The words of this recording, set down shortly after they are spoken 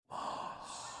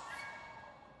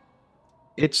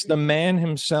It's the man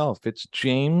himself. It's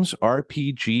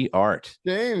JamesRPGart.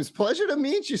 James, pleasure to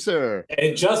meet you, sir.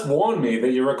 It just warned me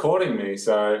that you're recording me,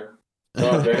 so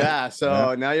God damn. Yeah,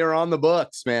 so now you're on the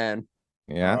books, man.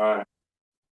 Yeah. All right.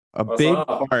 A What's big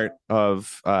up? part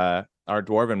of our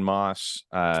Dwarven Moss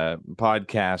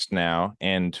podcast now,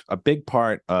 and a big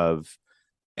part of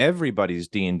everybody's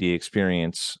D&D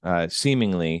experience,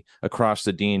 seemingly across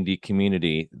the D&D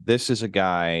community. This is a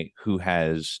guy who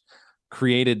has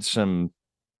created some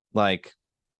like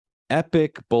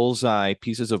epic bullseye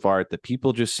pieces of art that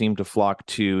people just seem to flock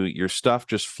to. Your stuff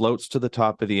just floats to the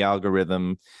top of the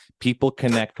algorithm. People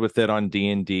connect with it on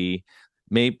D&D.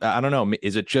 Maybe, I don't know,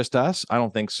 is it just us? I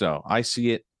don't think so. I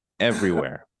see it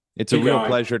everywhere. It's a real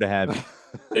pleasure to have you.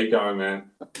 Keep going,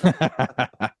 man.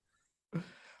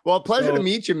 Well, pleasure to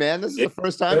meet you, man. This is the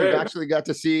first time we've actually got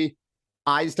to see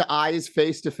eyes to eyes,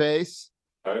 face to face.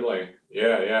 Totally.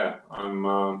 Yeah.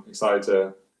 I'm excited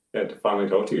to finally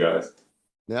talk to you guys.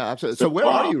 Yeah, absolutely. So where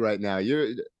are you right now?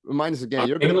 Remind us again,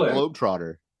 you're a bit of a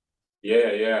globetrotter.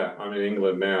 Yeah. I'm in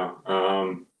England now.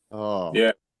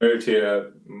 Yeah, moved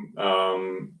here,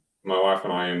 my wife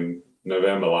and I, in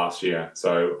November last year.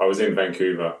 So I was in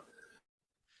Vancouver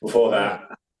before that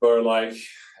for like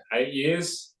 8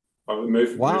 years. I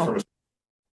moved from,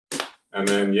 and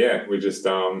then we just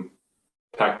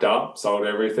packed up, sold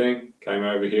everything, came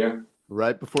over here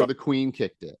right before the Queen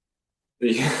kicked it.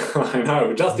 Yeah, I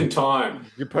know, just in time.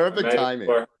 Your perfect timing.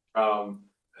 For,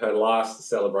 her last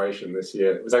celebration this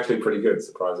year. It was actually pretty good,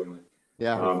 surprisingly.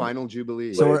 Yeah, her final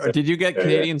jubilee. So, did you get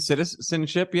Canadian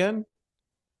citizenship yet?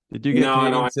 Did you get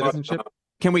Canadian citizenship?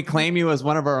 Can we claim you as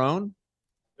one of our own?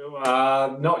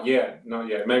 Not yet.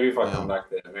 Maybe if I come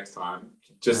back there next time,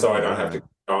 just so I don't have to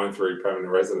go through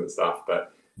permanent resident stuff.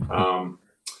 But I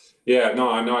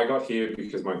got here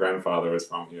because my grandfather was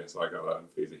from here, so I got a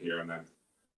visa here, and then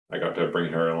I got to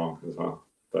bring her along as well.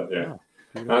 But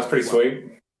that's pretty sweet.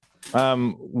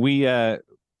 We were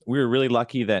really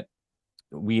lucky that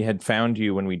we had found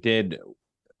you when we did.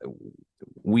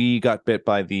 We got bit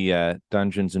by the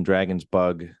Dungeons and Dragons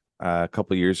bug a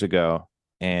couple of years ago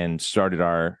and started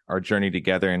our journey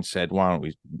together and said, why don't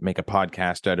we make a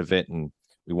podcast out of it? And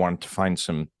we wanted to find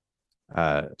some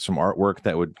artwork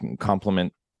that would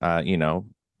complement, as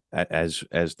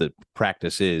the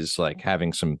practice is, like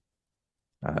having some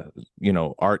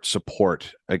art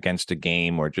support against a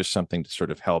game, or just something to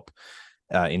sort of help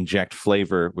inject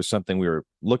flavor, was something we were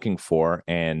looking for.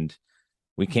 And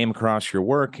we came across your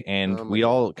work, and we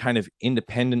all kind of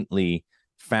independently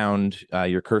found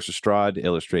your Curse of Strahd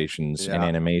illustrations and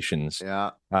animations.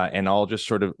 And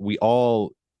we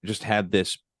all just had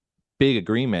this big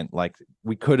agreement. Like,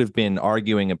 we could have been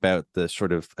arguing about the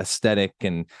sort of aesthetic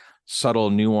and subtle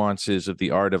nuances of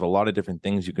the art of a lot of different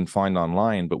things you can find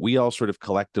online, but we all sort of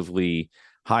collectively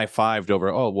high-fived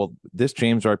over, this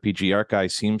JamesRPGart guy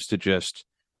seems to just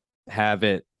have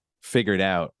it figured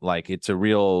out. Like, it's a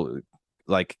real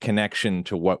connection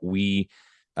to what we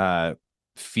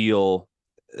feel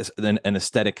an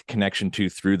aesthetic connection to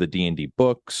through the D&D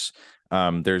books.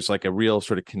 There's like a real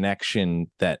sort of connection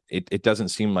that it doesn't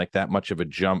seem like that much of a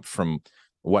jump from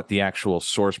what the actual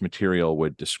source material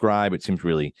would describe. It seems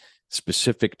really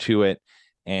specific to it.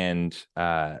 And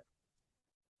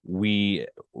we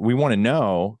want to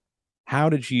know, how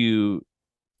did you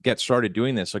get started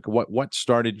doing this? Like, what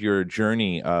started your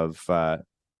journey of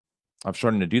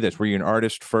starting to do this? Were you an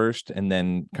artist first and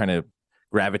then kind of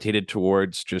gravitated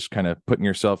towards just kind of putting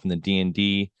yourself in the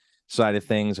D&D side of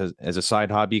things as a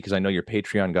side hobby? Because I know your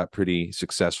Patreon got pretty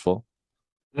successful.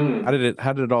 How did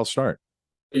it all start?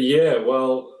 Yeah,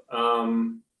 well,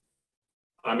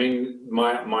 I mean,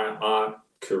 my art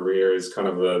career is kind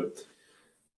of a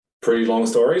pretty long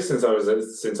story since I was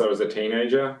a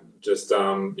teenager. Just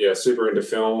super into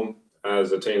film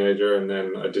as a teenager, and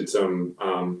then I did some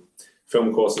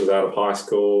film courses out of high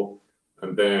school,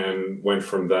 and then went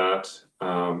from that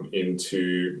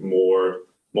into more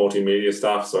multimedia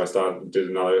stuff. So I did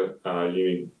another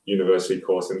university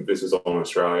course, and this was all in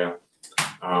Australia,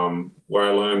 where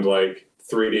I learned like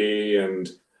 3D and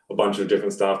a bunch of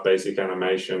different stuff, basic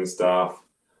animation stuff.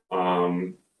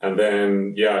 And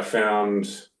then, I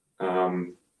found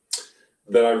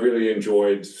that I really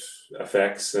enjoyed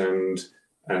effects and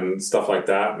stuff like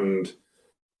that. And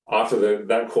after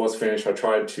that course finished, I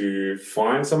tried to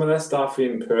find some of that stuff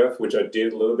in Perth, which I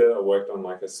did a little bit. I worked on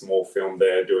like a small film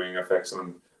there, doing effects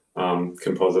on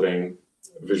compositing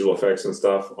visual effects and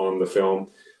stuff on the film.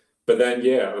 But then,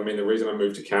 I mean, the reason I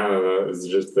moved to Canada is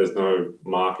just there's no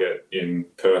market in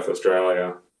Perth,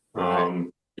 Australia. Right.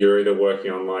 You're either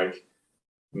working on like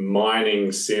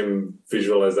mining sim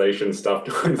visualization stuff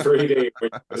doing 3D,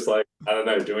 which is like, I don't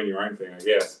know, doing your own thing, I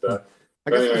guess. But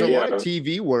I guess anyway, there's a lot of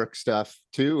TV work stuff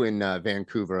too in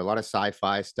Vancouver, a lot of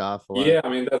sci-fi stuff. I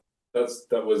mean,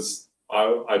 that was,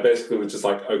 I basically was just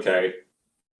like, okay,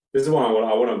 this is what I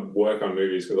want to work on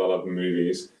movies because I love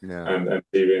movies and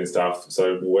TV and stuff.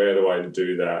 So where do I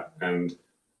do that? And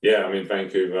yeah, I'm in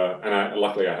Vancouver, and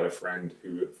luckily I had a friend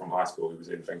who from high school who was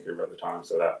in Vancouver at the time,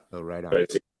 so that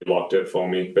basically locked it for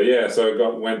me. But yeah,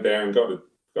 so went there and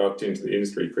got into the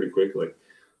industry pretty quickly,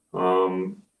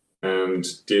 and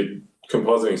did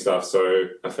compositing stuff, so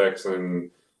effects and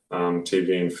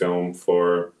TV and film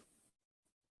for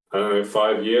I don't know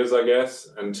 5 years, I guess,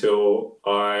 until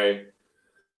I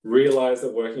realized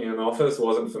that working in an office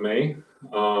wasn't for me,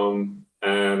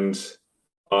 and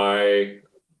I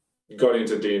got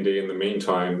into D&D in the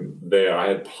meantime. There, I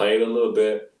had played a little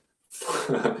bit.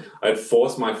 I'd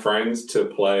forced my friends to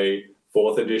play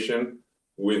 4th edition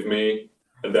with me.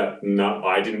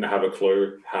 I didn't have a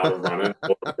clue how to run it,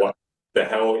 or what the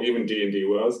hell even D&D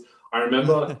was. I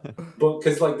remember,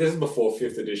 because like this is before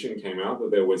 5th edition came out,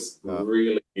 that there was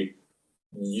really,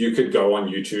 you could go on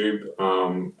YouTube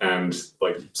and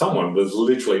like someone was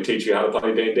literally teaching you how to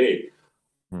play D&D.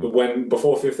 But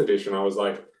before 5th edition, I was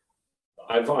like,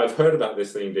 I've heard about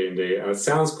this thing D&D and it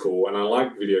sounds cool, and I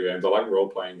like video games. I like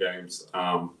role-playing games.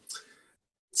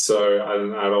 So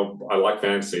I like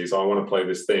fantasy, so I want to play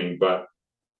this thing. But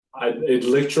it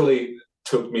literally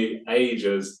took me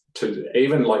ages to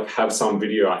even like have some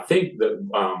video. I think that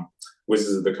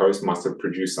Wizards of the Coast must have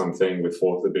produced something with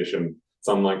 4th edition,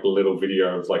 some like little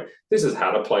video of like, this is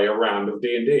how to play a round of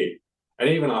D&D. And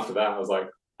even after that, I was like,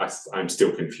 I'm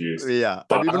still confused. Yeah,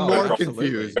 I'm even more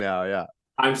confused now. Yeah.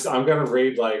 I'm going to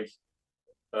read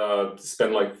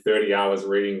spend like 30 hours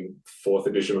reading 4th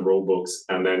edition rule books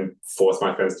and then force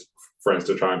my friends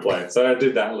to try and play. So I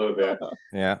did that a little bit.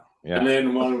 Yeah. And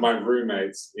then one of my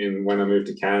roommates when I moved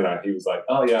to Canada, he was like,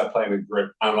 oh yeah, playing a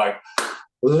grip. I'm like,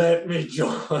 let me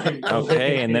join.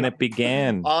 Okay. And then it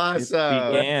began. Awesome.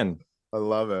 It began. I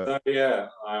love it. So yeah,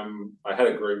 I had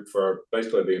a group for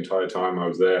basically the entire time I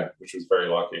was there, which was very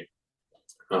lucky.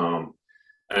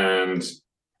 And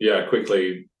yeah,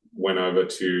 quickly went over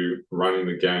to running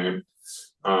the game.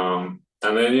 And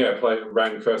then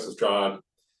ran Curse of Strahd.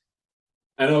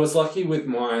 And I was lucky with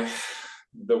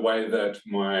the way that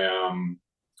my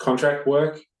contract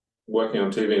working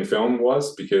on TV and film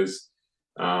was, because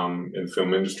in the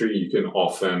film industry you can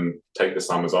often take the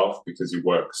summers off because you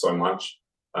work so much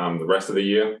the rest of the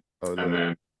year. And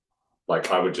then like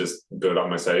I would just build up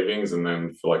my savings, and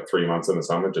then for like 3 months in the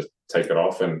summer just take it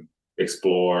off and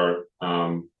explore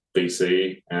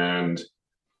BC and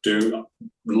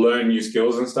learn new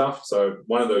skills and stuff. So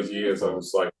one of those years I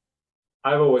was like,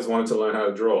 I've always wanted to learn how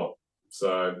to draw.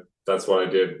 So that's what I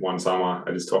did one summer.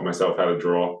 I just taught myself how to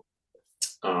draw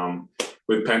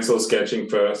with pencil sketching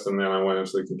first, and then I went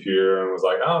into the computer and was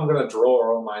like, I'm going to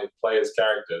draw all my players'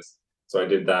 characters. So I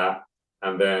did that.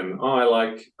 And then,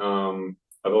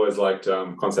 I've always liked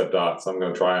concept art, so I'm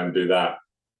going to try and do that.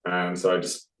 And so I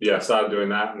just, started doing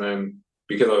that. And then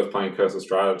because I was playing Curse of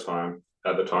Strahd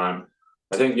at the time,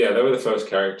 I think, they were the first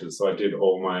characters. So I did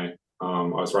all my, I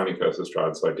was running Curse of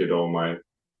Strahd, so I did all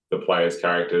the players'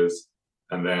 characters.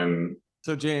 And then...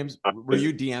 So James, were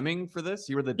you DMing for this?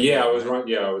 You were the DM, Yeah, I was right.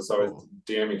 Yeah, I was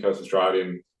DMing Curse of Strahd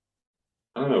in,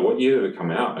 I don't know, what year did it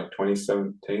come out? Like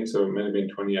 2017, so it may have been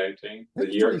 2018.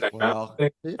 The year it came out.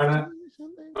 I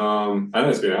know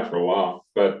it's been out for a while,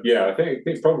 but yeah, I think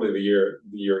probably the year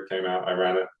it came out, I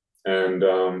ran it, and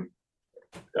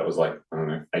that was like, I don't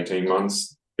know, 18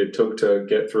 months it took to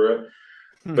get through it.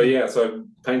 But yeah, so I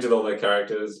painted all their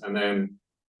characters, and then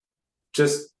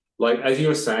just like as you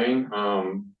were saying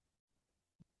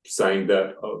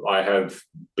that I have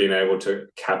been able to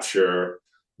capture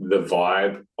the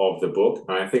vibe of the book,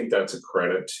 and I think that's a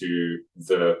credit to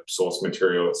the source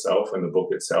material itself and the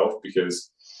book itself,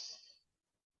 because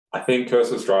I think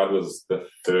Curse of Strahd was the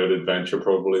 3rd adventure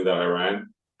probably that I ran,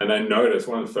 and I noticed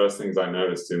one of the first things I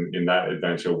noticed in that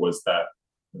adventure was that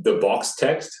the box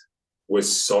text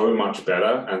was so much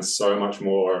better and so much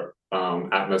more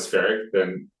atmospheric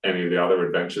than any of the other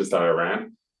adventures that I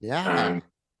ran. Yeah. And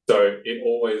so it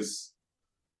always,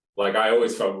 like, I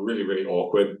always felt really, really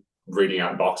awkward reading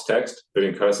out box text. But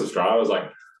in Curse of Strahd, I was like,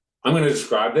 I'm going to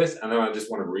describe this, and then I just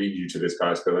want to read you to this,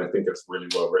 guys, because I think it's really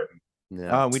well written.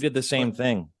 Yeah. We did the same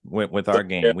thing with our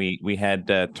game. Yeah. We had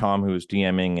Tom, who was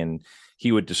DMing, and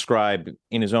he would describe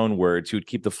in his own words. He would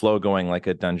keep the flow going like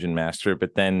a dungeon master,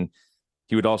 but then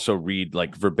he would also read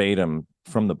like verbatim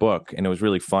from the book, and it was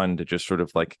really fun to just sort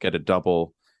of like get a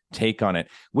double take on it,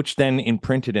 which then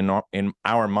imprinted in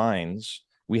our minds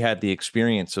we had the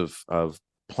experience of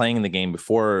playing the game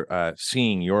before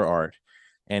seeing your art.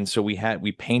 And so we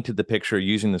painted the picture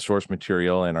using the source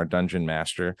material and our dungeon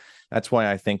master. That's why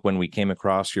I think when we came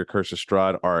across your Curse of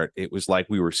Strahd art, it was like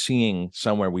we were seeing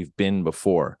somewhere we've been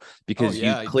before, because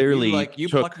you clearly you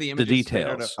took plucked the images straight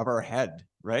out of our head,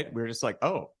 right? We were just like,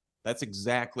 oh, that's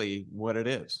exactly what it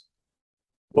is.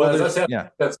 Well, as I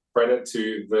said, that's credit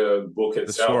to the book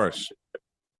itself. The source.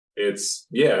 It's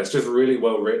just really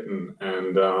well written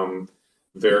and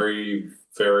very,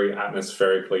 very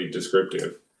atmospherically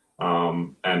descriptive.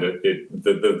 And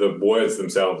the words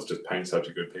themselves just paint such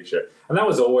a good picture. And that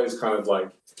was always kind of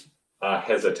like a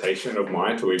hesitation of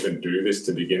mine to even do this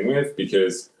to begin with,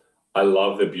 because I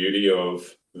love the beauty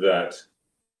of that.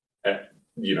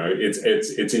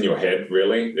 It's in your head,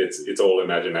 really. It's all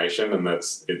imagination, and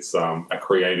it's a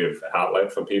creative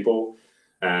outlet for people.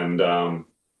 And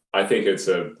I think it's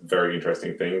a very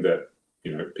interesting thing that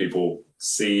people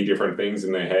see different things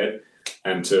in their head,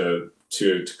 and to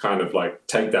kind of like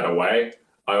take that away.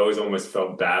 I always almost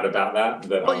felt bad about that.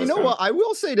 Well, you know what? I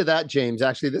will say to that, James,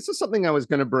 actually, this is something I was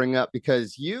going to bring up,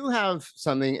 because you have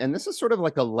something, and this is sort of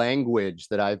like a language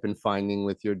that I've been finding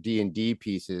with your D&D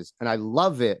pieces. And I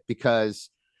love it because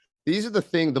these are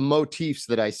the motifs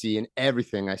that I see in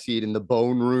everything. I see it in the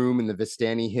Bone Room, in the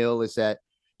Vistani Hill, is that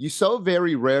you so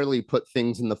very rarely put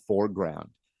things in the foreground.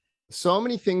 So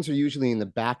many things are usually in the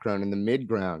background, in the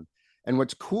midground. And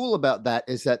what's cool about that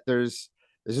is that this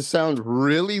sounds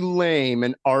really lame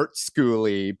and art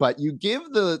schooly, but you give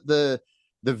the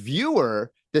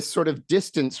viewer this sort of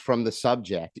distance from the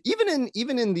subject. Even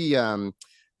in the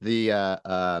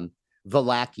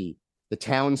Vallaki, the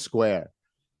town square,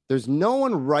 there's no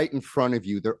one right in front of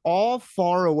you. They're all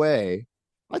far away.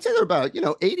 I'd say they're about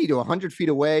 80 to 100 feet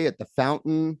away at the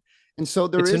fountain, and so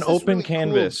it's an open really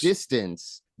canvas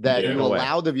distance that you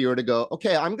allow the viewer to go,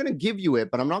 okay, I'm going to give you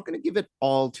it, but I'm not going to give it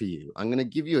all to you. I'm going to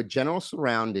give you a general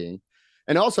surrounding.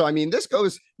 And also, I mean, this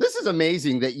is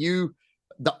amazing that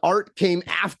the art came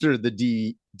after the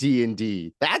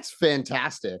D&D. That's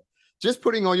fantastic. Just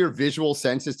putting all your visual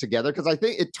senses together, because I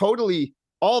think it totally,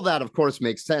 all that, of course,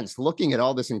 makes sense. Looking at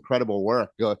all this incredible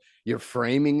work, your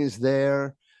framing is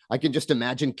there. I can just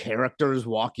imagine characters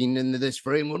walking into this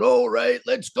frame going, "Oh, right,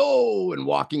 let's go," and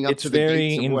walking up to the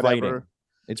gates of whatever.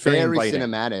 It's very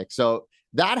cinematic. So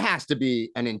that has to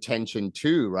be an intention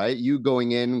too, right? You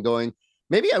going in and going,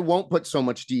 maybe I won't put so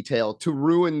much detail to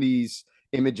ruin these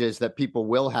images that people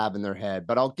will have in their head,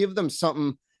 but I'll give them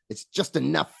something. It's just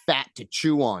enough fat to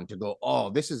chew on to go, oh,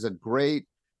 this is a great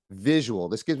visual.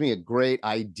 This gives me a great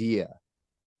idea.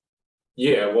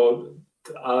 Yeah, well,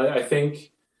 I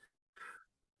think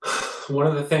one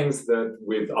of the things that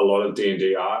with a lot of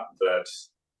D&D art, that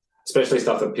especially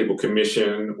stuff that people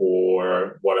commission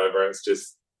or whatever,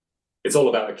 it's all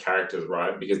about the characters,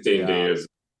 right? Because D&D is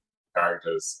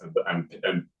characters,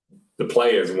 and the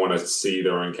players want to see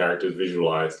their own characters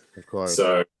visualized. Of course.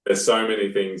 So there's so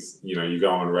many things, you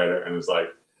go on Reddit and it's like,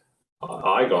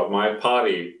 I got my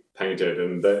party painted,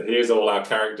 and here's all our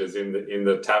characters in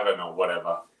the tavern or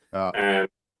whatever. And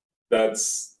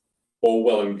that's all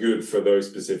well and good for those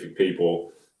specific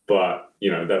people, but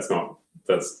that's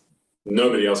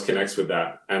nobody else connects with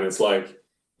that. And it's like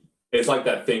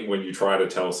that thing when you try to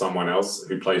tell someone else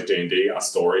who plays D&D a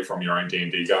story from your own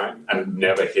D&D game and it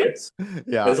never hits.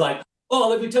 Yeah. It's like, oh,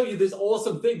 let me tell you this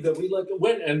awesome thing that we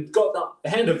went and got the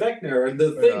Hand of Vecna and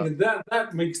the thing and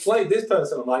that we slayed this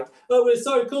person. I'm like, oh, we're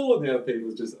so cool. And the other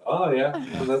people's just, oh yeah,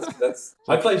 that's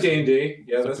I play D&D.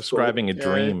 Yeah, that's describing cool. a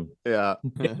dream. Yeah.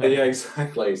 Yeah,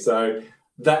 exactly. So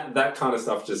that kind of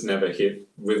stuff just never hit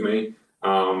with me.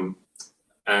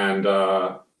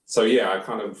 So yeah, I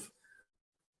kind of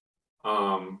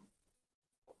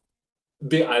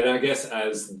I guess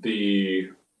as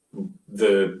the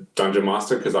dungeon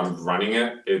master, because I'm running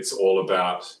it, it's all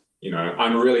about,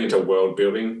 I'm really into world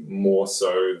building more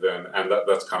so than, and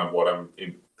that's kind of what I'm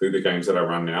in through the games that I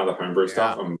run now, the homebrew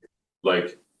stuff. I'm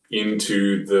like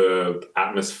into the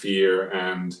atmosphere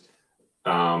and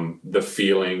the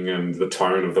feeling and the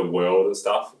tone of the world and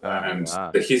stuff, and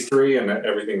the history and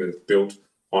everything that's built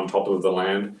on top of the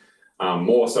land,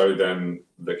 more so than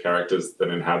the characters that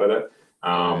inhabit it.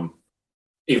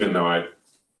 Even though I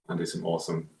do some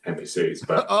awesome NPCs,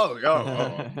 but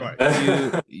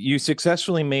right. You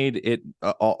successfully made it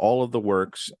all of the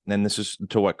works, and this is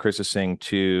to what Chris is saying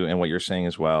too, and what you're saying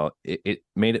as well. It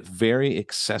made it very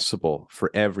accessible for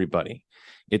everybody.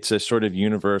 It's a sort of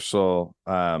universal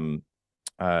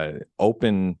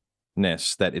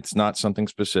openness, that it's not something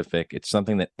specific. It's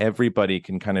something that everybody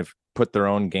can kind of put their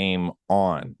own game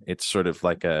on. It's sort of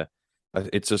like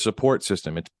it's a support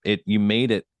system. You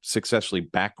made it successfully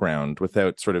background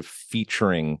without sort of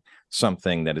featuring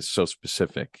something that is so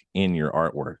specific in your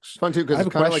artworks. It's fun too, because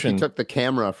it's kind of like you took the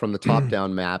camera from the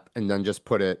top-down map and then just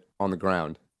put it on the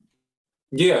ground.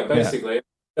 Yeah, basically. Yeah.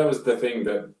 That was the thing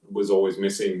that was always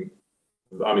missing.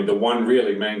 I mean, the one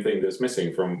really main thing that's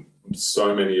missing from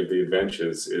so many of the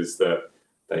adventures is that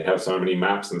they have so many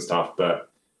maps and stuff, but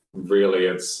really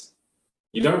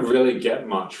you don't really get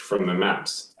much from the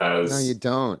maps as no, you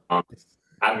don't.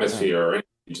 Atmosphere or anything.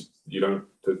 You don't.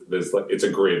 There's like, it's a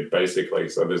grid basically,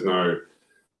 so there's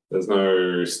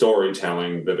no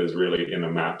storytelling that is really in the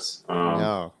maps.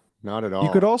 No, not at all.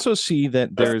 You could also see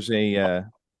that there's a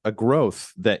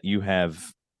growth that you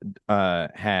have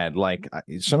had. Like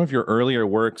some of your earlier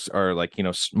works are like, you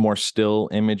know, more still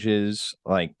images,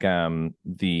 like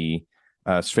the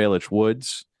Svalich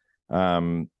Woods.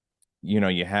 You know,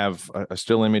 you have a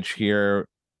still image here,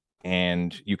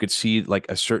 and you could see like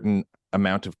a certain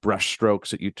amount of brush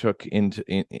strokes that you took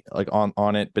like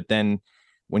on it. But then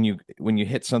when you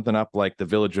hit something up like the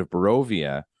village of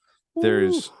Barovia,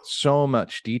 there's so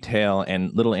much detail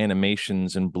and little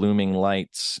animations and blooming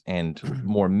lights and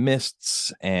more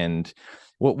mists. And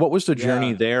what was the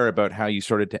journey there about how you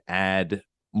started to add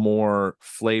more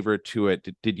flavor to it?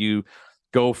 Did you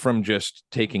go from just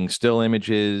taking still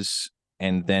images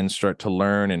and then start to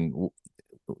learn? And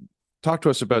talk to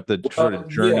us about the sort of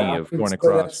journey of going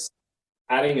across.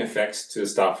 Adding effects to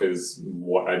stuff is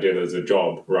what I did as a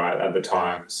job, right, at the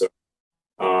time. So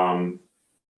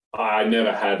I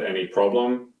never had any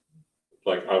problem.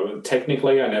 Like,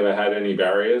 technically, I never had any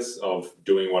barriers of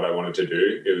doing what I wanted to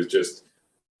do. It was just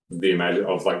the imagine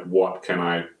of like, what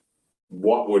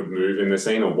would move in the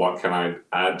scene, or what can I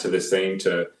add to the scene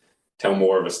to tell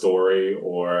more of a story,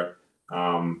 or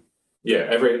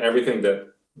everything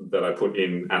that I put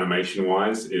in animation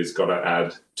wise is got to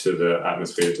add to the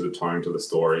atmosphere, to the tone, to the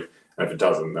story. And if it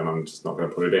doesn't, then I'm just not going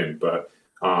to put it in. But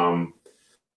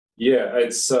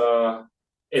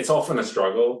it's often a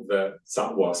struggle that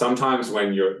sometimes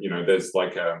when there's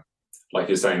like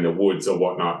you're saying, the woods or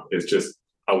whatnot is just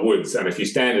a woods, and if you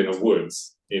stand in a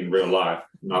woods in real life,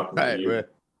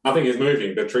 nothing is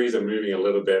moving. The trees are moving a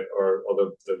little bit, or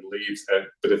the leaves,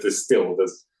 but if there's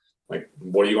like,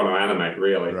 what are you going to animate,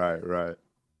 really? Right.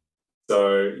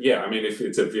 So yeah, I mean, if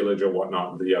it's a village or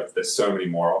whatnot, there's so many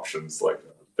more options like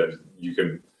that you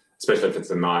can, especially if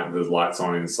it's a night. There's lights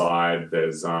on inside.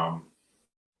 There's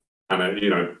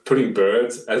putting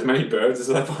as many birds as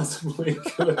I possibly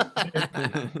could.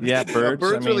 Yeah, birds.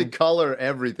 Birds really color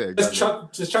everything. Just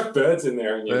chuck birds in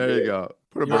there, and there you go.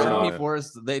 Put a bird on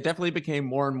forests, they definitely became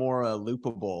more and more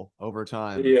loopable over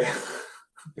time. Yeah.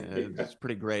 It's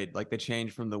pretty great. Like they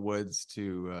changed from the woods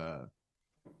to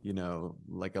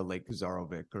like a Lake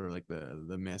Zarovic, or like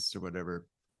the mist or whatever.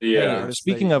 Yeah. Hey,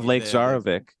 speaking of Lake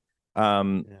Zarovic,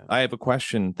 I have a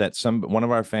question that one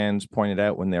of our fans pointed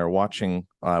out when they were watching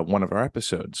one of our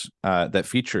episodes that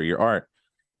feature your art.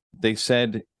 They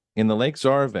said in the Lake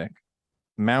Zarovic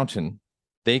mountain,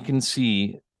 they can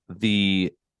see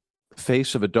the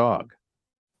face of a dog.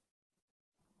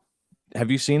 Have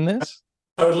you seen this?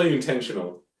 Totally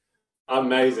intentional.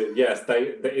 Amazing. Yes,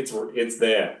 it's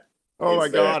there. Oh my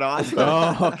God! Awesome.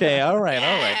 Oh, okay. All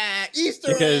right.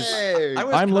 Easter egg.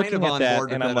 I'm looking at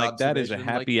that and I'm like, that is a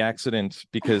happy accident,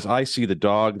 because I see the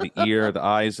dog, the ear, the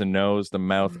eyes, the nose, the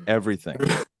mouth, everything.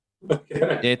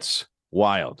 Okay. It's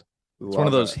wild. It's one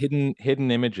of those hidden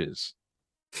images.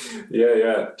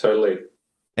 Yeah, totally.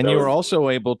 And you were also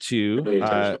able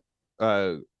to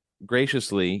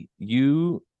graciously,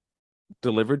 you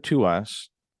delivered to us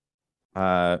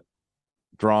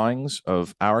drawings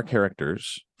of our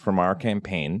characters from our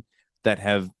campaign that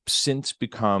have since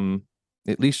become,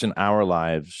 at least in our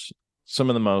lives, some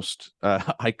of the most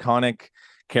iconic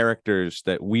characters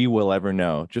that we will ever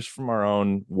know, just from our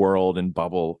own world and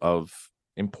bubble of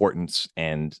importance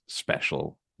and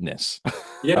specialness.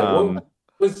 Yeah.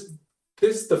 Was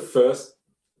this the first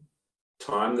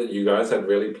time that you guys had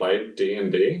really played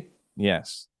D&D?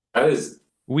 Yes.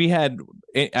 We had,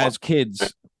 as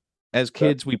kids,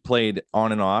 we played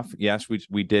on and off. Yes,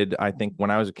 we did. I think when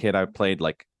I was a kid, I played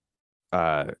like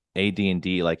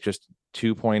AD&D, like just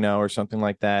 2.0 or something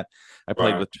like that. I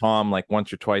played with Tom like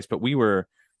once or twice, but we were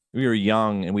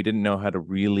young and we didn't know how to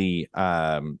really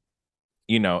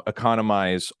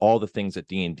economize all the things that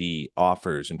D&D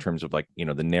offers in terms of like,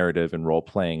 the narrative and role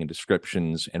playing and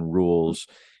descriptions and rules,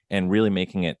 and really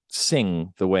making it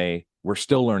sing the way we're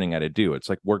still learning how to do. It's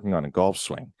like working on a golf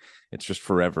swing. It's just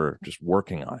forever just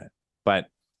working on it. But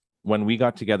when we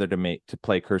got together to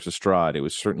play Curse of Strahd, it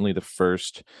was certainly the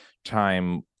first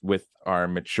time with our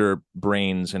mature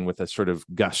brains and with a sort of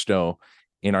gusto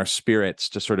in our spirits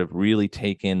to sort of really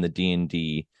take in the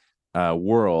D&D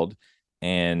world,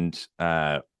 and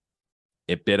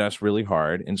it bit us really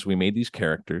hard. And so we made these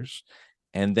characters,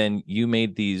 and then you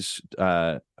made these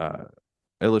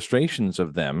illustrations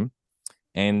of them,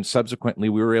 and subsequently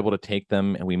we were able to take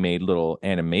them and we made little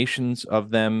animations of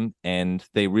them, and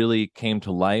they really came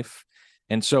to life.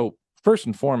 And so first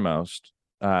and foremost,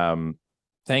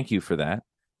 thank you for that,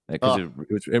 because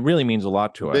it really means a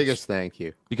lot to us. Biggest thank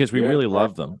you, because we really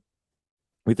love them.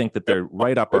 We think that they're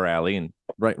right up our alley and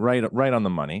right on the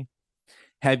money.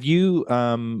 Have you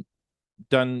done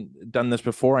this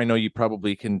before? I know you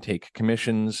probably can take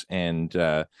commissions, and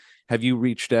have you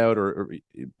reached out or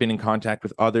been in contact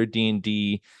with other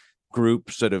D&D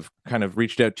groups that have kind of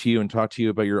reached out to you and talked to you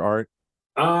about your art?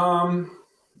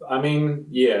 I mean,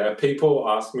 yeah, people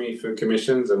ask me for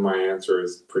commissions, and my answer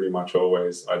is pretty much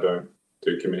always I don't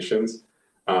do commissions.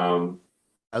 I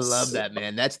love that,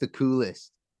 man. That's the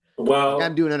coolest. Well,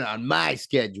 I'm doing it on my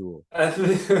schedule.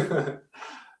 I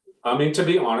mean, to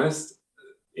be honest,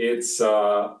 it's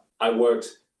I worked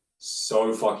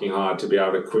so fucking hard to be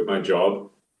able to quit my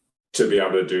job to be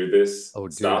able to do this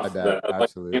stuff.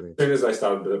 Absolutely. As soon as I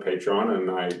started the Patreon,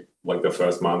 and I like the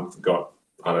first month got,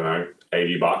 I don't know,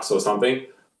 $80 or something,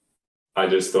 I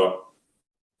just thought,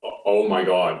 oh my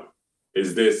God,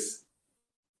 is this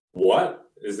what?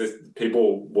 Is this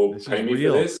people will pay me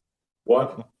for this?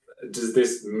 What does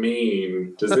this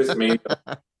mean? Does this mean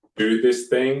do this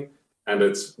thing and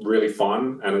it's really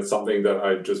fun and it's something that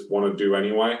I just want to do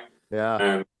anyway? Yeah.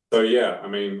 And so, yeah, I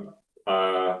mean,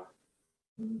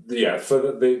 yeah, for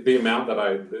the amount that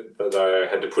I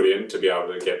had to put in to be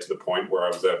able to get to the point where I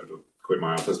was able to quit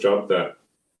my office job, that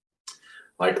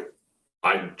like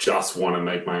I just want to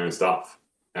make my own stuff,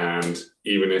 and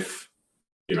even if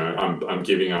I'm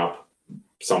giving up,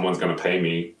 someone's going to pay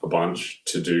me a bunch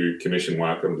to do commission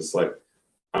work, I'm just like,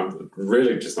 I'm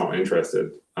really just not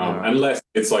interested, unless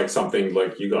it's like something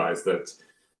like you guys that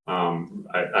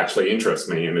actually interests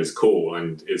me and is cool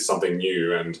and is something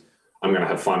new and I'm going to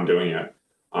have fun doing it.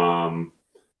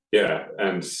 Yeah,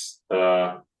 and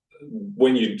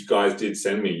when you guys did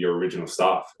send me your original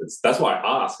stuff, that's why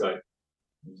I asked, like,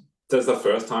 does the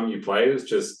first time you played is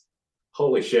just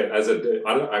holy shit?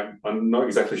 I'm not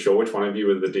exactly sure which one of you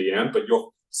are the DM, but you're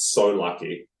so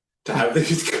lucky to have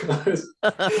these guys.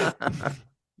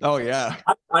 Oh yeah.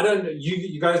 I don't know.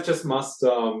 You guys just must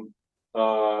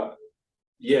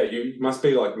yeah, you must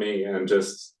be like me and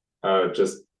just I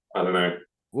don't know.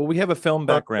 Well, we have a film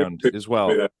background as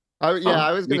well. I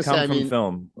was going to say, I mean,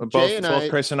 film. Both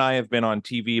Chris and I have been on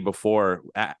TV before,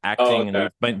 acting,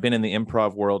 and we've been in the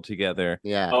improv world together.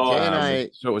 Yeah, Jay and I.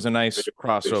 So it was a nice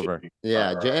crossover.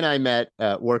 Yeah, Jay and I met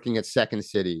working at Second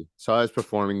City. So I was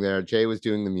performing there. Jay was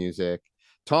doing the music.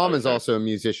 Tom is also a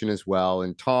musician as well,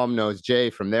 and Tom knows Jay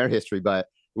from their history. But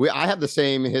I have the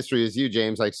same history as you,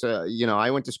 James. Like, so,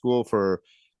 I went to school for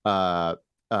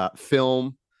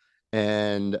film.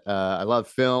 And I love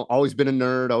film, always been a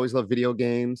nerd, always loved video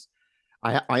games.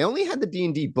 I only had the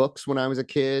D&D books when I was a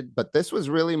kid, but this was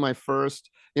really my first,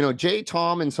 Jay,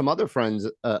 Tom, and some other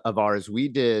friends of ours, we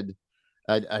did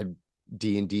a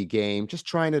D&D game, just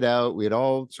trying it out. We had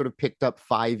all sort of picked up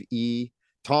 5e.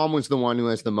 Tom was the one who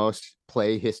has the most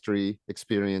play history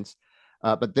experience.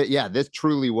 But this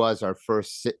truly was our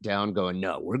first sit down going,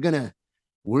 no, we're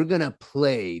gonna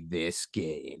play this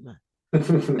game.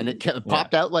 And it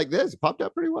popped out like this. It popped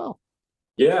out pretty well.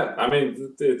 Yeah, I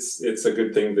mean, it's a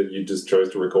good thing that you just chose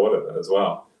to record it as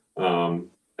well. And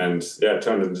yeah, it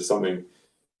turned into something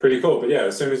pretty cool. But yeah,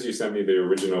 as soon as you sent me the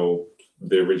original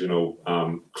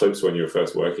clips when you were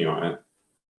first working on it,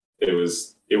 it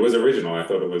was original. I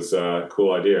thought it was a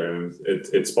cool idea, and it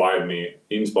inspired me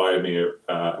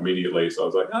immediately. So I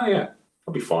was like, oh yeah,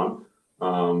 that'll be fun.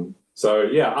 So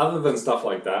yeah, other than stuff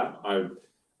like that,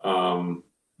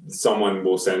 someone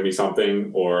will send me something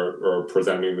or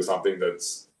present me with something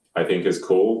that's I think is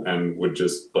cool and would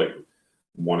just like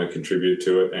want to contribute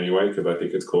to it anyway because I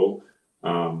think it's cool.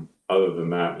 Other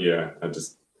than that, yeah,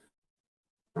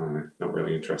 not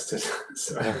really interested.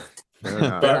 So,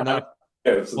 but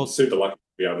it's super lucky to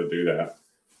be able to do that.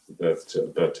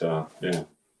 But yeah.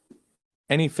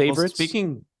 Any favorites?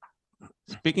 Well,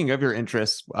 speaking of your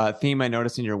interests, theme I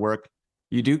noticed in your work,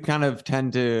 you do kind of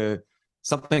tend to.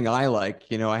 Something I like,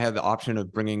 I had the option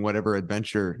of bringing whatever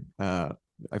adventure I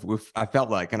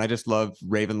felt like, and I just love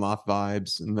Ravenloft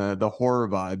vibes and the horror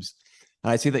vibes.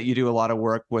 And I see that you do a lot of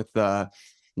work with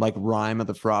like Rime of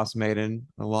the Frost Maiden,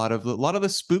 a lot of the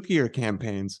spookier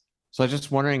campaigns. So I was just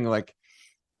wondering, like,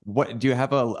 what do you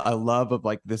have a love of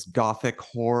like this gothic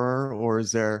horror, or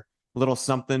is there a little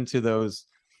something to those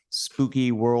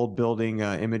spooky world building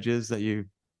images that you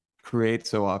create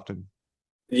so often?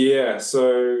 Yeah,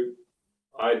 so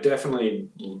I definitely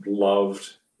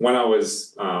loved when I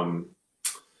was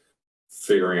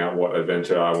figuring out what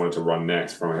adventure I wanted to run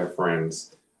next from my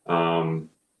friends.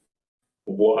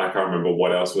 What I can't remember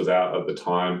what else was out at the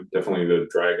time. Definitely the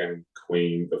Dragon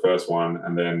Queen, the first one,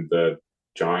 and then the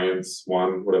Giants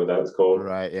one, whatever that was called.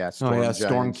 Right, yeah.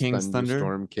 Storm King's Thunder.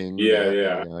 Storm King.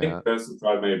 Yeah. I think Person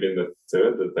Pride may have been the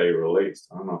third that they released.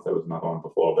 I don't know if there was another one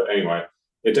before, but anyway,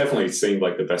 it definitely seemed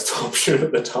like the best option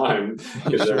at the time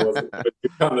because there was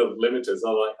kind of limited. So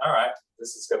I'm like, all right,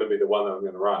 this is going to be the one that I'm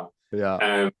going to run. Yeah.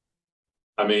 And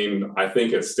I mean, I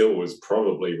think it still was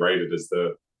probably rated as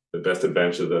the best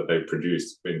adventure that they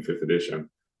produced in 5th edition.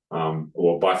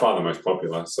 Well, by far the most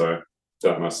popular. So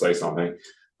that must say something.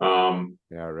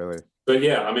 Yeah, really. But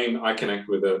yeah, I mean, I connect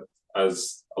with it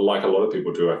as like a lot of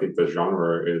people do. I think the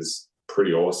genre is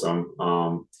pretty awesome.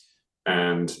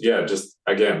 And yeah, just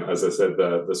again, as I said,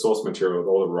 the source material,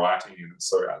 all the writing, and it's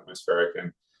so atmospheric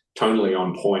and tonally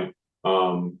on point.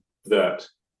 That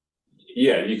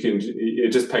yeah, it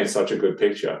just paints such a good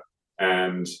picture.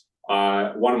 And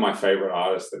one of my favorite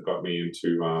artists that got me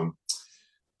into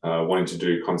wanting to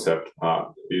do concept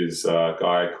art is a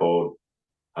guy called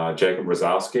Jacob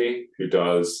Rosowski, who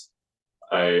does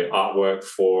a artwork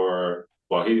for,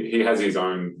 well, he has his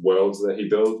own worlds that he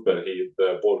builds, but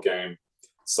the board game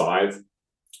Scythe.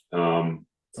 I've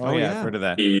heard of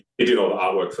that. He did all the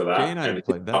artwork for that. Jay and I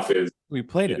played that. We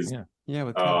played it. Yeah,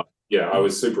 with I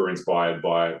was super inspired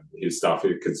by his stuff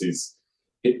because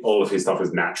all of his stuff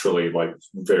is naturally like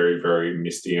very, very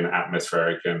misty and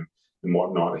atmospheric and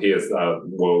whatnot. He has a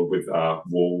world with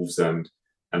wolves and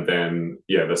then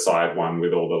the side one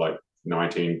with all the like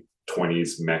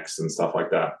 1920s mechs and stuff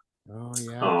like that. Oh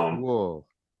yeah, cool.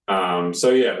 So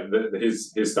yeah,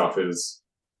 his stuff is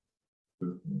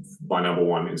my number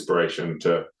one inspiration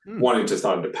to wanting to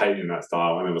start to paint in that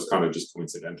style, and it was kind of just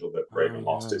coincidental that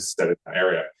Ravenloft is set in that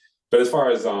area. But as far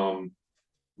as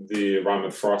the Run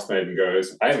with Frostmaiden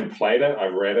goes, I haven't played it. I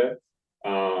read it.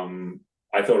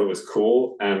 I thought it was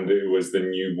cool, and it was the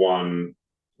new one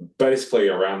basically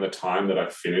around the time that I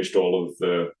finished all of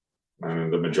the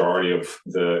majority of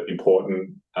the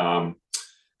important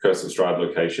Curse of Strahd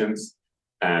locations,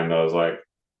 and I was like,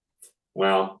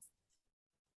 well,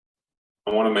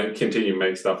 I want to continue to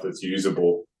make stuff that's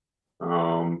usable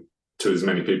to as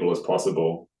many people as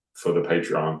possible for the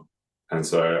Patreon. And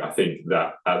so I think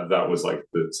that was like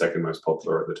the second most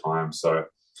popular at the time. So,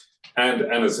 and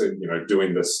as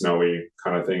doing the snowy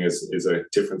kind of thing is a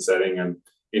different setting and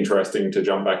interesting to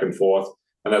jump back and forth.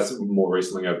 And that's more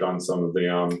recently I've done some of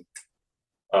the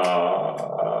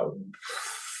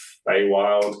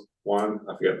Feywild one.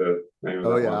 I forget the name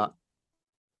of that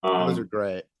one. Those are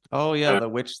great. Oh yeah, the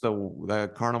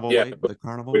carnival. The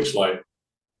carnival. Witchlight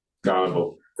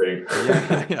carnival thing.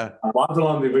 Yeah. Wild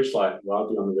Beyond the Witchlight.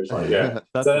 Yeah.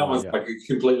 So that one's like a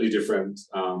completely different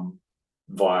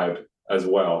vibe as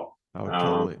well. Oh,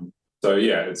 totally. So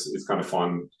yeah, it's kind of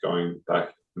fun going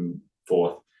back and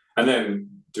forth, and then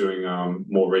doing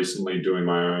more recently doing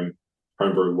my own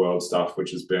homebrew world stuff,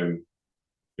 which has been,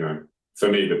 for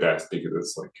me the best because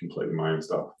it's like completely my own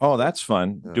stuff. Oh, that's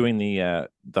fun. Yeah. Doing the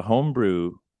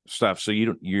homebrew stuff. So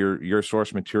your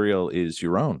source material is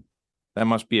your own. That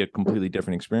must be a completely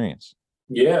different experience.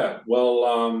 Yeah.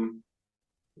 Well,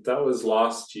 that was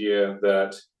last year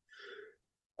that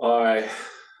I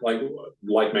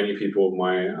like many people,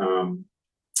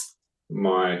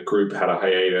 my group had a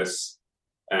hiatus,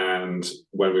 and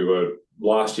when we were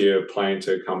last year planning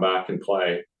to come back and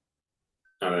play,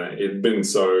 it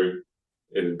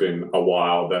had been a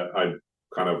while that I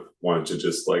kind of wanted to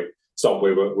just like stop.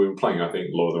 We were playing, I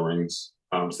think, Lord of the Rings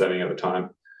setting at the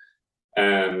time,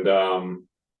 and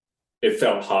it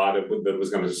felt hard that it was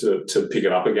going to pick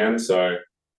it up again. So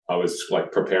I was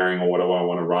like preparing, or what do I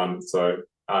want to run? So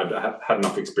I had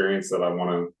enough experience that I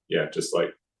want to, just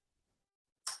like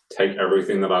take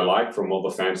everything that I like from all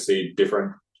the fantasy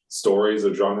different stories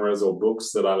or genres or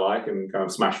books that I like and kind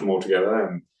of smash them all together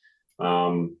and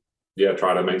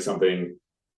try to make something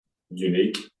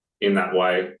unique in that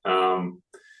way. And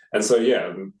so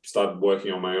started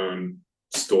working on my own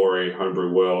story,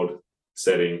 homebrew world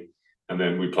setting, and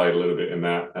then we played a little bit in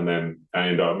that, and then I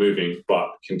ended up moving,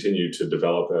 but continued to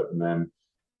develop it, and then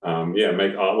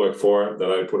make artwork for it that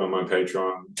I put on my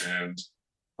Patreon. And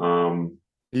are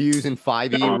you using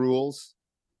 5e rules?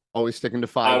 Always sticking to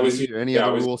 5e? Any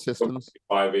other rule systems?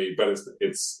 5e, but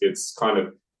it's kind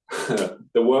of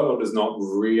the world is not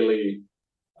really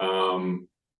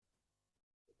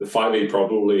the 5e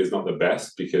probably is not the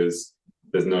best because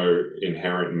there's no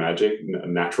inherent magic,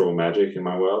 natural magic in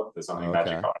my world. There's only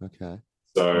magic art. Okay.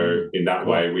 So in that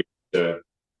way, we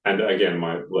and again,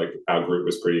 our group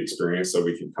was pretty experienced, so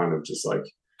we could kind of just like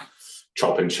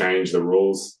chop and change the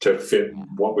rules to fit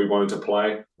what we wanted to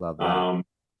play. Love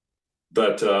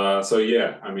that. So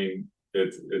yeah, I mean,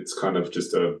 it's kind of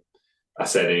just a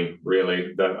setting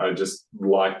really that I just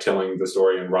like telling the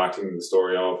story and writing the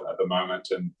story of at the moment,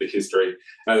 and the history.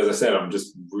 And as I said, I'm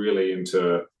just really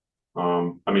into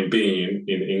I mean, being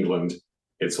in England,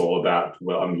 it's all about,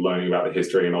 well, I'm learning about the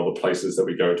history, and all the places that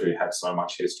we go to have so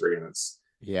much history, and it's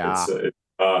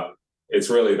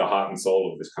really the heart and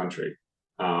soul of this country.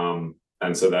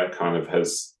 And so that kind of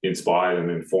has inspired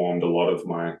and informed a lot of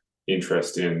my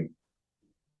interest in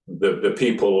the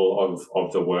people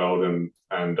of the world,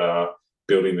 and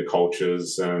building the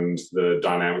cultures and the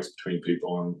dynamics between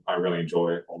people. And I really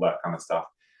enjoy all that kind of stuff.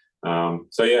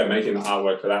 So yeah, making the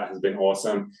artwork for that has been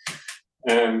awesome,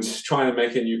 and trying to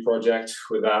make a new project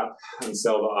with that and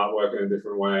sell the artwork in a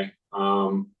different way.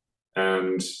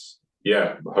 And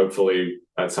yeah, hopefully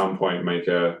at some point make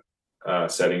a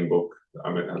setting book.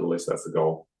 I mean, at least that's the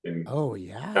goal. Down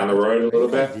the road a little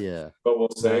bit. Yeah, but we'll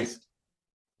see. Nice.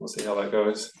 We'll see how that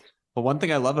goes. Well, one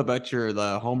thing I love about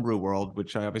the homebrew world,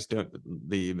 which I obviously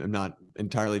am not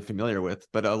entirely familiar with,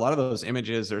 but a lot of those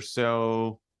images are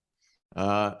so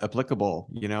applicable.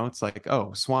 You know, it's like,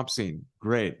 oh, swamp scene,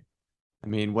 great. I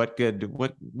mean, what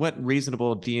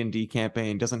reasonable D&D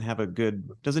campaign doesn't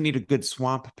need a good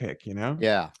swamp pick, you know?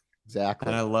 Yeah, exactly.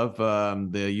 And I love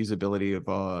the usability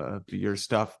of your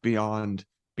stuff beyond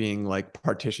being like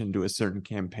partitioned to a certain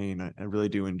campaign. I really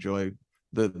do enjoy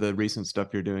the recent stuff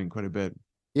you're doing quite a bit.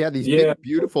 Yeah, these big,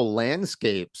 beautiful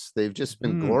landscapes. They've just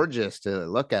been gorgeous to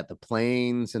look at. The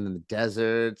plains and the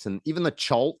deserts, and even the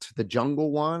Chult, the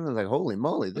jungle one. I was like, holy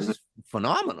moly, this is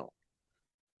phenomenal.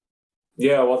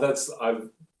 Yeah, well, I've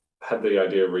had the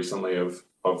idea recently of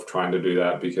trying to do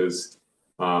that, because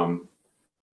I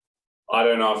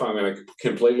don't know if I'm going to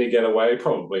completely get away,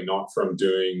 probably not, from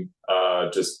doing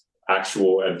just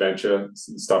actual adventure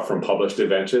stuff from published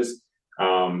adventures.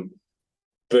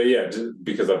 But yeah,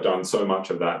 because I've done so much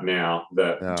of that now,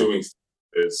 that doing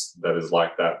is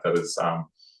like that is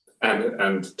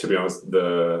and to be honest,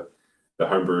 the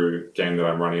homebrew game that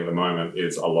I'm running at the moment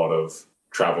is a lot of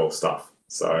travel stuff.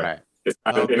 So it's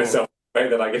kind of in a self way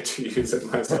that I get to use it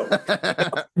myself.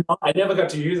 I never got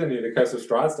to use any of the Curse of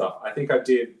Strahd stuff. I think I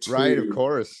did two. Right, of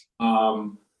course.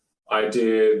 I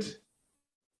did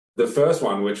the first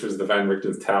one, which was the Van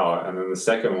Richten's Tower, and then the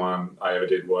second one I ever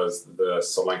did was the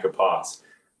Solanka Pass.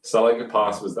 Solanka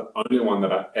Pass was the only one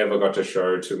that I ever got to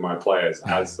show to my players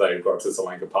as they got to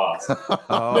Solanka Pass.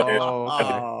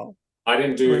 I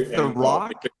didn't do the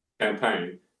rock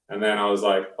campaign, and then I was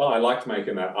like, oh, I liked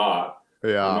making that art.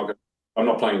 Yeah, I'm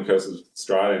not playing Curse of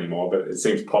Strahd anymore, but it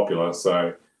seems popular,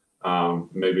 so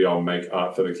maybe I'll make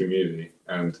art for the community.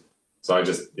 And so I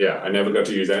never got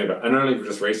to use any of it. And only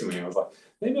just recently I was like,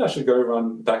 maybe I should go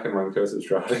run Curse of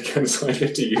Strahd again, so I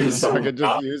get to use some. I could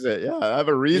just use it. Yeah, I have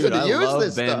a reason to use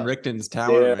this stuff. Van Richten's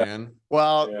Tower, man.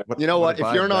 Well, you know what?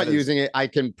 If you're not using it, I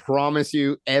can promise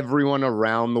you everyone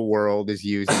around the world is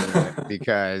using it,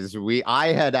 because I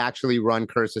had actually run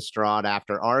Curse of Strahd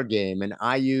after our game, and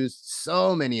I used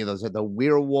so many of those, the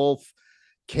werewolf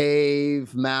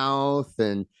cave mouth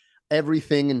and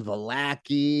everything in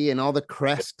Valaki and all the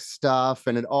Kresk stuff,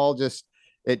 and it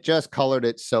just colored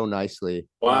it so nicely.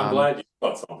 Well, I'm glad you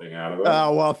got something out of it.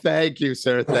 Oh, well, thank you,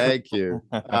 sir. Thank you.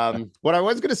 What I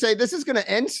was going to say, this is going to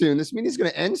end soon. This meeting is going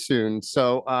to end soon.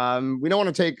 So we don't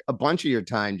want to take a bunch of your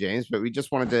time, James, but we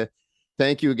just wanted to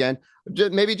thank you again.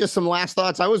 Maybe just some last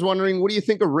thoughts. I was wondering, what do you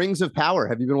think of Rings of Power?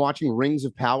 Have you been watching Rings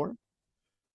of Power?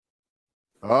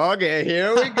 Okay,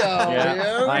 here we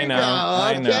go. I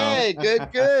know. Okay,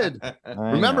 good.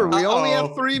 Remember, we only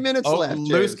have 3 minutes left.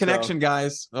 Loose connection,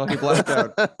 guys. Oh, he blacked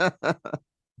out.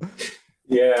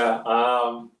 Yeah,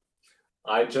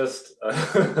 I just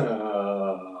was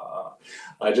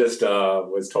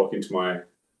talking to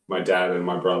my dad and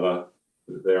my brother.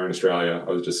 They're in Australia. I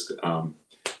was just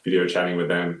video chatting with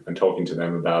them and talking to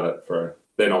them about it.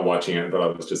 They're not watching it, but I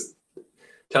was just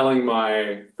telling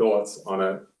my thoughts on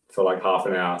it for like half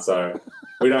an hour, so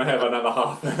we don't have another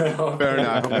half an hour. Fair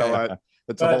enough. No,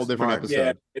 that's a whole different episode.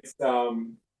 Yeah, it's I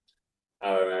don't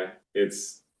know.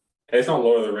 It's not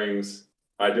Lord of the Rings.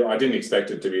 I didn't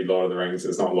expect it to be Lord of the Rings.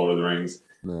 It's not Lord of the Rings.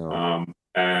 No.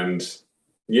 And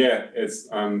yeah, it's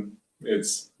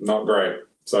not great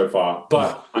so far,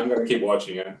 but I'm gonna keep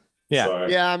watching it. Yeah. So,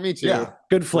 yeah, me too. Yeah.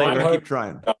 Good flavor. Keep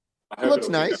trying. It looks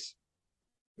nice.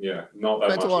 Yeah, not that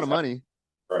much. That's a lot of money.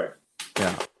 Right.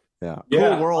 Yeah. Yeah.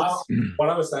 Cool worlds. What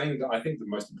I was saying, I think the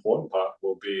most important part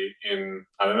will be in,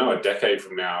 I don't know, a decade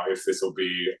from now, if this will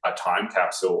be a time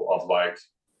capsule of like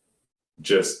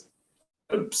just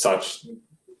such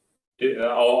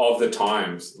of the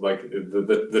times, like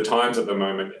the times at the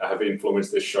moment have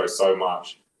influenced this show so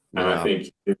much, and I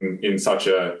think in such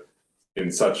a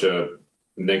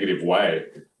negative way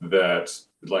that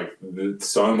like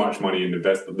so much money in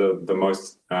the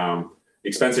most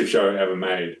expensive show ever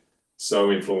made,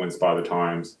 so influenced by the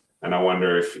times. And I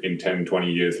wonder if in 10,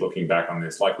 20 years, looking back on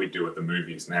this, like we do at the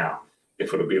movies now,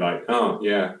 if it'll be like, oh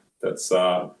yeah, that's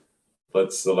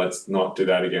let's not do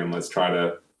that again. Let's try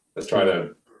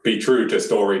to be true to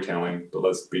storytelling, but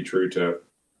let's be true to,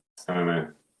 I don't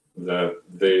know,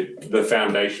 the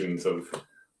foundations of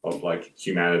like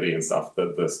humanity and stuff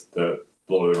that the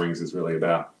Lord of the Rings is really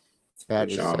about. That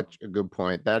is such a good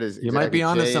point. That is, you might be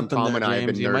onto something there,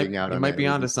 James. You might be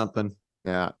onto something.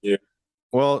 Yeah.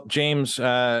 Well, James,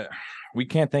 we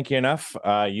can't thank you enough.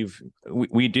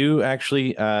 We do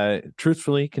actually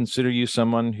truthfully consider you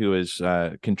someone who has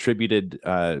contributed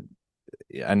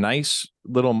a nice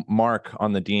little mark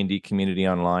on the D&D community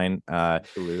online.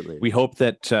 Absolutely. We hope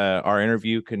that our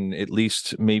interview can at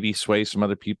least maybe sway some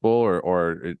other people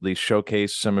or at least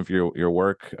showcase some of your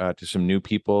work to some new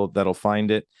people that'll find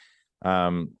it.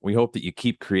 We hope that you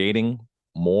keep creating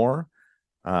more.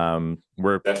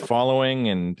 We're following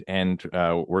and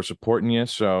we're supporting you.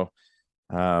 So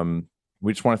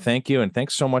we just want to thank you, and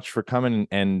thanks so much for coming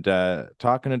and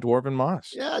talking to Dwarven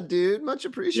Moss. Yeah, dude, much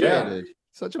appreciated. Yeah.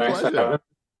 Such a pleasure.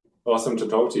 Awesome to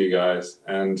talk to you guys,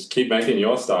 and keep making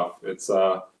your stuff. It's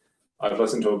I've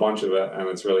listened to a bunch of it, and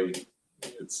it's really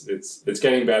it's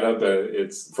getting better, but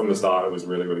it's from the start it was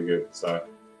really, really good. So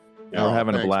we're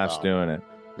having a blast doing it.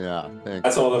 Yeah, thanks.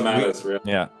 That's all that matters, really.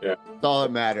 Yeah. That's all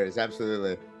that matters.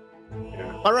 Absolutely.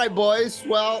 Yeah. All right, boys.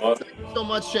 Well, thank you so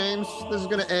much, James. This is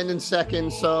going to end in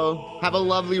seconds, so have a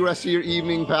lovely rest of your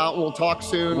evening, pal. We'll talk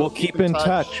soon. We'll keep in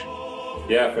touch.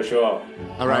 Yeah, for sure.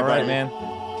 All right, man.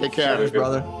 Take care. Cheers,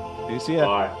 brother. See ya.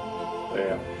 Bye. See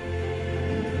ya.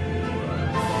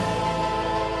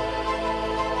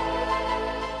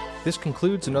 This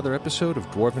concludes another episode of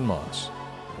Dwarven Moss.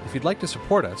 If you'd like to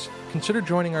support us, consider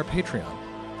joining our Patreon,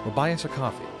 or buy us a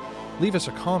coffee. Leave us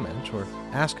a comment, or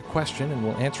ask a question, and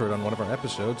we'll answer it on one of our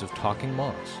episodes of Talking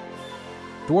Moss.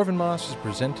 Dwarven Moss is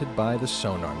presented by the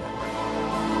Sonar Network.